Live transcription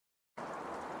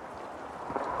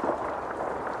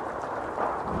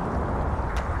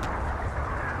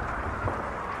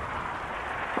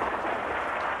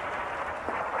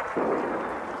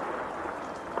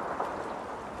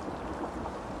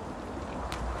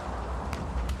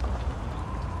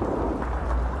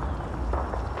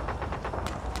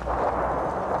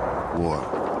war.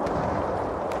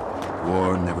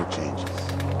 War never changes.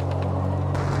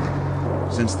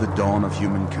 Since the dawn of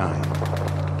humankind,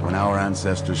 when our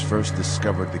ancestors first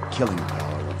discovered the killing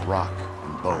power of rock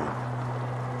and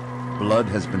bone, blood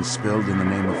has been spilled in the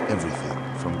name of everything,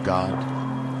 from God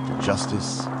to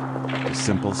justice to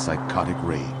simple psychotic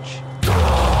rage.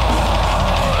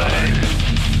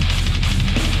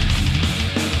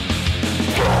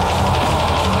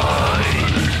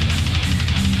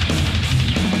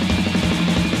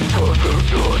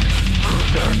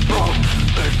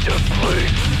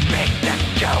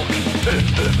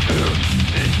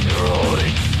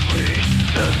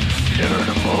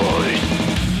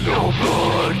 No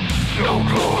blood, no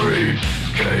glory,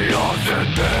 chaos and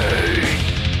pain.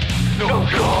 No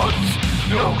gods,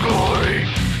 no glory,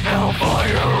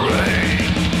 hellfire rain.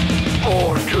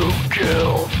 Born to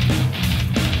kill,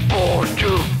 born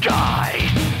to die.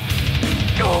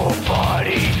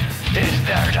 Nobody is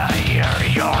there to hear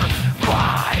your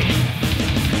cry.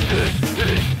 This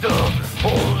is the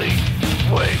only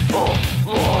way of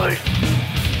life.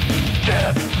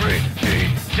 Death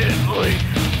repeatedly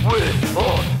with a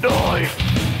knife.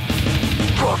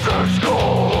 Crush their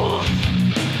skulls,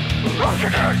 rush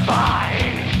their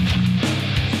spine.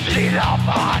 See the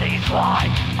bodies lie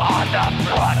on the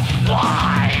front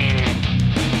line.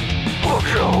 Look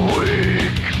so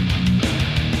weak,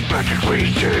 magically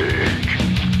sick.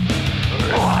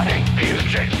 Rotting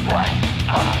fusion flesh,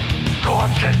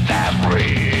 corpses that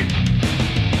breathe.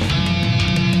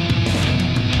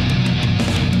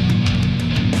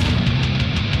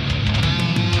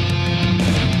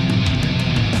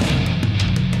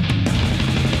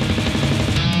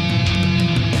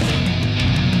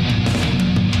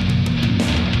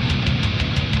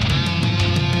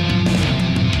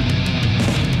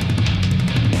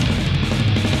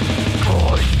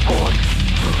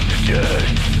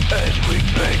 As we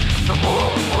make the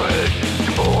world red,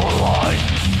 more lies,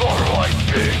 more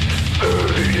lightning,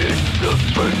 buried in the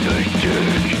thing they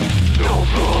dig. No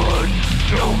blood,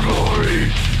 no glory,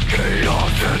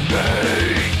 chaos and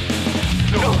pain.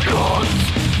 No gods,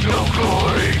 no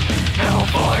glory,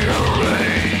 hellfire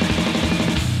rain.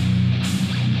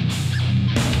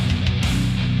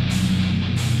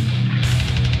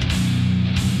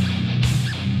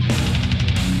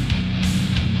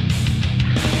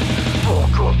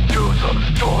 Welcome to the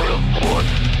dawn of war,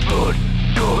 blood,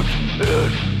 guts,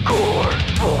 and gore.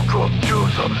 Welcome to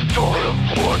the dawn of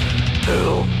war,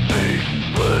 there'll be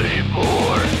many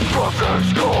more. Crush their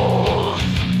skulls,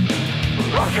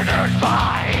 rush their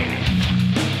spines.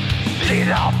 See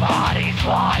the bodies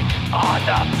lie on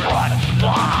the front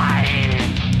line.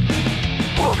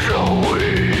 Look so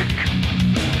weak,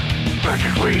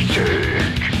 magically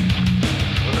sick.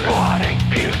 Rotting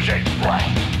fusion flesh,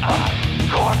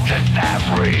 corpses that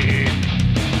breathe.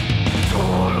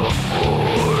 Dawn of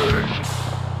war,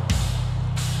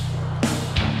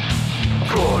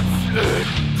 guts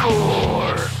and gore.